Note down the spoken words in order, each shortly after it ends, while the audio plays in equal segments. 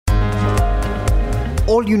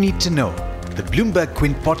All You Need to Know, the Bloomberg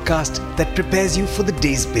Quint podcast that prepares you for the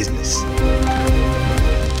day's business.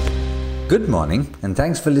 Good morning and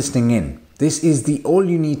thanks for listening in. This is the All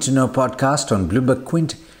You Need to Know podcast on Bloomberg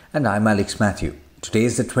Quint and I'm Alex Matthew. Today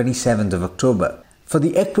is the 27th of October. For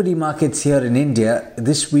the equity markets here in India,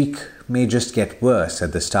 this week may just get worse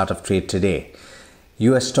at the start of trade today.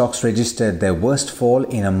 US stocks registered their worst fall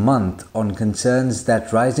in a month on concerns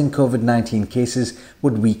that rising COVID-19 cases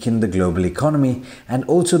would weaken the global economy and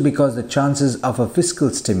also because the chances of a fiscal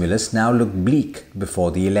stimulus now look bleak before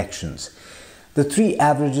the elections. The three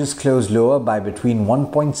averages closed lower by between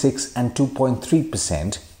 1.6 and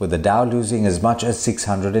 2.3%, with the Dow losing as much as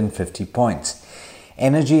 650 points.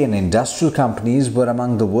 Energy and industrial companies were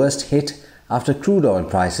among the worst hit after crude oil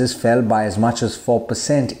prices fell by as much as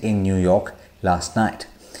 4% in New York last night.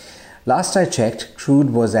 Last I checked,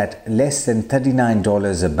 crude was at less than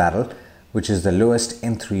 $39 a barrel, which is the lowest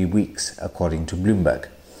in 3 weeks, according to Bloomberg.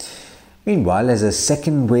 Meanwhile, as a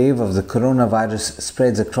second wave of the coronavirus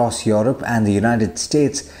spreads across Europe and the United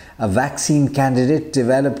States, a vaccine candidate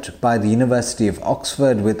developed by the University of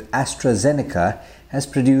Oxford with AstraZeneca has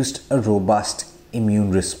produced a robust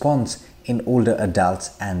immune response in older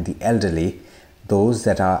adults and the elderly, those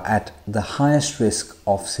that are at the highest risk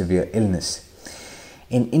of severe illness.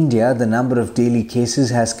 In India, the number of daily cases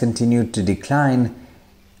has continued to decline,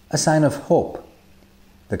 a sign of hope.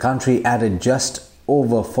 The country added just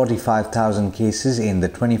over 45,000 cases in the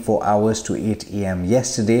 24 hours to 8 a.m.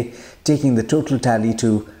 yesterday, taking the total tally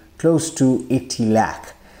to close to 80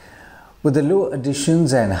 lakh. With the low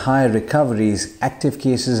additions and high recoveries, active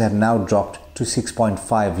cases have now dropped to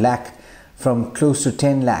 6.5 lakh from close to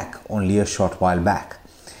 10 lakh only a short while back.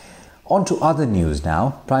 On to other news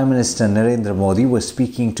now. Prime Minister Narendra Modi was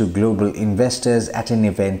speaking to global investors at an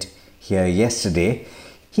event here yesterday.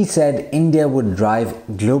 He said India would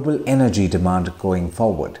drive global energy demand going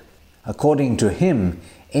forward. According to him,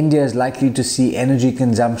 India is likely to see energy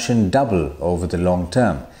consumption double over the long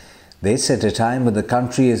term. This at a time when the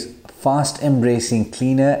country is fast embracing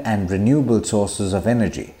cleaner and renewable sources of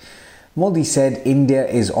energy. Modi said India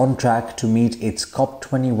is on track to meet its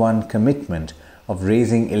COP21 commitment of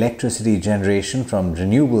raising electricity generation from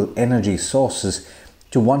renewable energy sources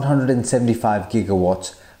to 175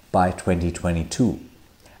 gigawatts by 2022.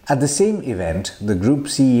 At the same event, the group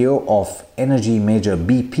CEO of energy major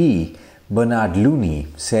BP, Bernard Looney,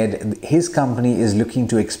 said his company is looking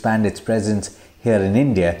to expand its presence here in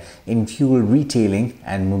India in fuel retailing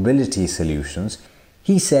and mobility solutions.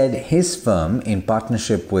 He said his firm, in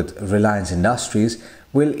partnership with Reliance Industries,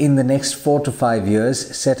 will in the next 4 to 5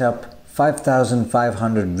 years set up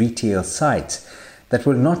 5,500 retail sites that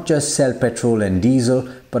will not just sell petrol and diesel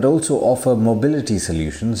but also offer mobility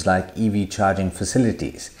solutions like EV charging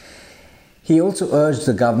facilities. He also urged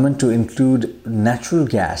the government to include natural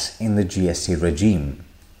gas in the GST regime.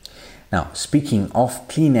 Now, speaking of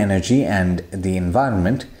clean energy and the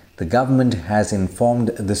environment, the government has informed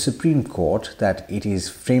the Supreme Court that it is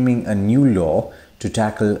framing a new law to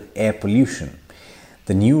tackle air pollution.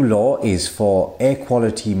 The new law is for air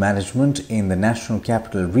quality management in the National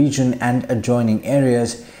Capital Region and adjoining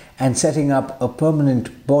areas and setting up a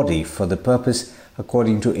permanent body for the purpose,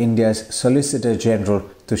 according to India's Solicitor General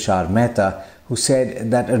Tushar Mehta, who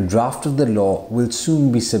said that a draft of the law will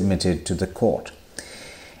soon be submitted to the court.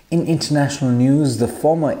 In international news, the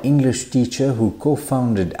former English teacher who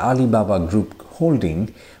co-founded Alibaba Group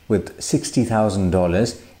Holding with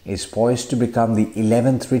 $60,000 is poised to become the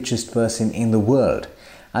 11th richest person in the world.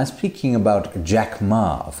 I'm speaking about Jack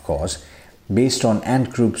Ma, of course. Based on Ant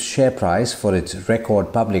Group's share price for its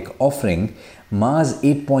record public offering, Ma's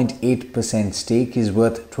 8.8% stake is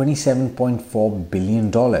worth $27.4 billion.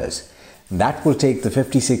 That will take the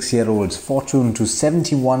 56-year-old's fortune to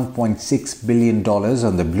 $71.6 billion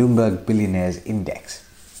on the Bloomberg Billionaires Index.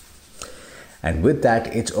 And with that,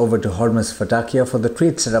 it's over to Hormuz Fatakia for the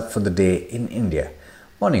trade setup for the day in India.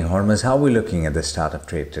 Morning, Hormuz. How are we looking at the start of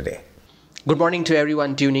trade today? Good morning to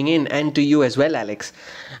everyone tuning in and to you as well, Alex.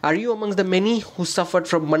 Are you amongst the many who suffered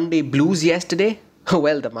from Monday blues yesterday?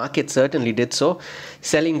 Well, the market certainly did so.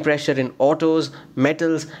 Selling pressure in autos,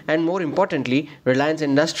 metals, and more importantly, Reliance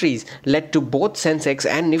Industries led to both Sensex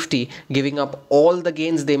and Nifty giving up all the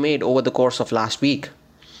gains they made over the course of last week.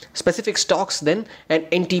 Specific stocks then, and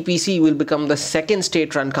NTPC will become the second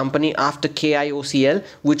state-run company after KIOCL,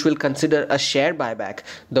 which will consider a share buyback.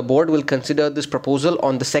 The board will consider this proposal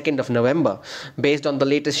on the 2nd of November. Based on the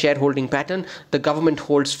latest shareholding pattern, the government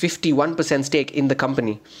holds 51% stake in the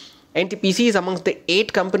company. NTPC is amongst the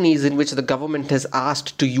 8 companies in which the government has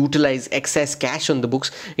asked to utilize excess cash on the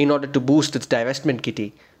books in order to boost its divestment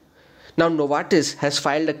kitty. Now, Novartis has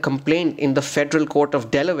filed a complaint in the Federal Court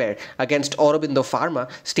of Delaware against Aurobindo Pharma,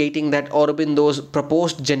 stating that Aurobindo's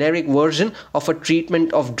proposed generic version of a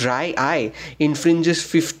treatment of dry eye infringes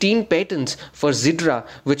 15 patents for Zidra,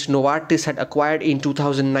 which Novartis had acquired in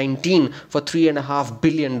 2019 for $3.5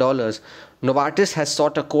 billion. Novartis has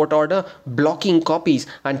sought a court order blocking copies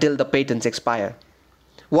until the patents expire.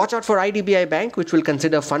 Watch out for IDBI Bank, which will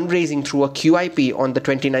consider fundraising through a QIP on the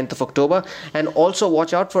 29th of October, and also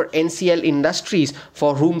watch out for NCL Industries,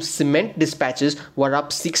 for whom cement dispatches were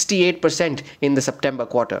up 68% in the September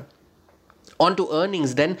quarter. On to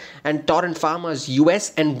earnings then, and Torrent Pharma's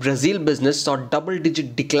US and Brazil business saw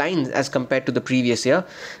double-digit declines as compared to the previous year.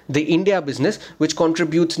 The India business, which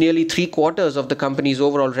contributes nearly 3/4 of the company's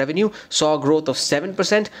overall revenue, saw a growth of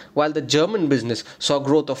 7%, while the German business saw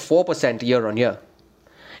growth of 4% year-on-year.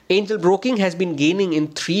 Angel Broking has been gaining in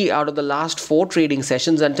 3 out of the last 4 trading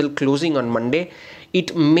sessions until closing on Monday.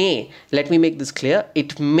 It may, let me make this clear,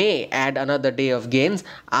 it may add another day of gains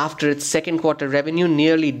after its second quarter revenue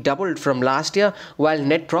nearly doubled from last year, while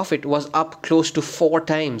net profit was up close to 4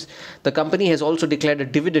 times. The company has also declared a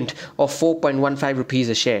dividend of 4.15 rupees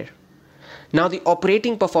a share. Now, the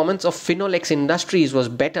operating performance of Finolex Industries was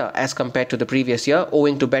better as compared to the previous year,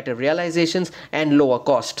 owing to better realizations and lower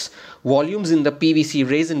costs. Volumes in the PVC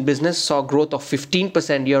resin business saw growth of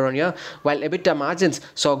 15% year-on-year, while EBITDA margins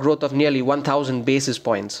saw growth of nearly 1,000 basis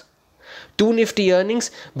points. 2 nifty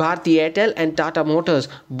earnings, Bharti Airtel and Tata Motors,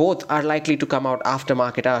 both are likely to come out after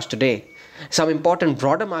market hours today. Some important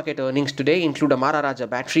broader market earnings today include Amara Raja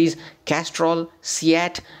Batteries, Castrol,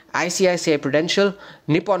 CEAT, ICICI Prudential,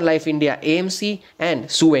 Nippon Life India AMC, and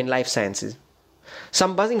Suven Life Sciences.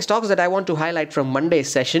 Some buzzing stocks that I want to highlight from Monday's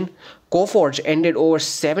session. Coforge ended over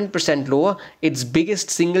 7% lower, its biggest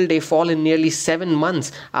single-day fall in nearly 7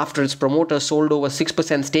 months after its promoter sold over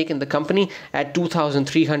 6% stake in the company at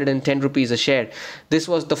 2,310 rupees a share. This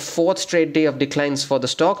was the 4th straight day of declines for the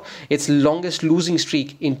stock, its longest losing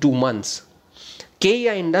streak in 2 months.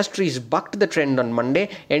 KEI Industries bucked the trend on Monday,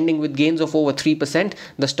 ending with gains of over 3%.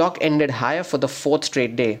 The stock ended higher for the 4th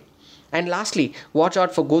straight day. And lastly, watch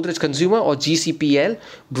out for Godrej Consumer or GCPL.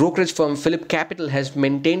 Brokerage firm Phillip Capital has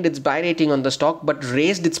maintained its buy rating on the stock but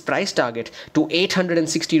raised its price target to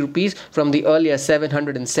 860 rupees from the earlier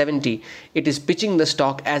 770. It is pitching the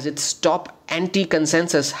stock as its top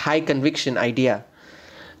anti-consensus high conviction idea.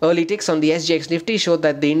 Early ticks on the SGX Nifty showed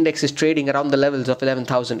that the index is trading around the levels of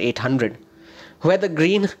 11,800. Whether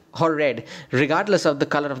green or red, regardless of the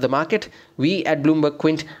color of the market, we at Bloomberg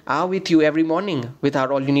Quint are with you every morning with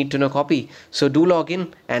our All You Need to Know copy. So do log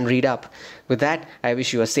in and read up. With that, I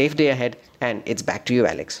wish you a safe day ahead, and it's back to you,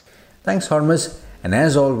 Alex. Thanks, Hormuz. And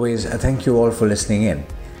as always, I thank you all for listening in.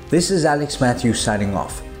 This is Alex Matthews signing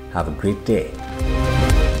off. Have a great day.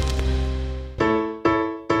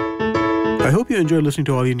 I hope you enjoyed listening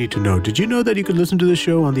to All You Need to Know. Did you know that you could listen to the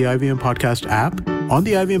show on the IVM Podcast app? On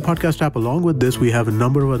the IVM Podcast app, along with this, we have a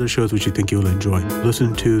number of other shows which you think you'll enjoy.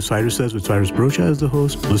 Listen to Cyrus Says with Cyrus Brocha as the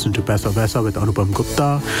host. Listen to Paisa Vaisa with Anupam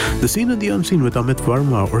Gupta. The Scene and the Unseen with Amit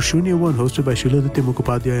Verma. Or Shunya One hosted by Shiladitya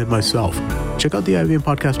Mukhopadhyay and myself. Check out the IVM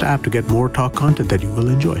Podcast app to get more talk content that you will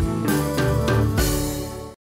enjoy.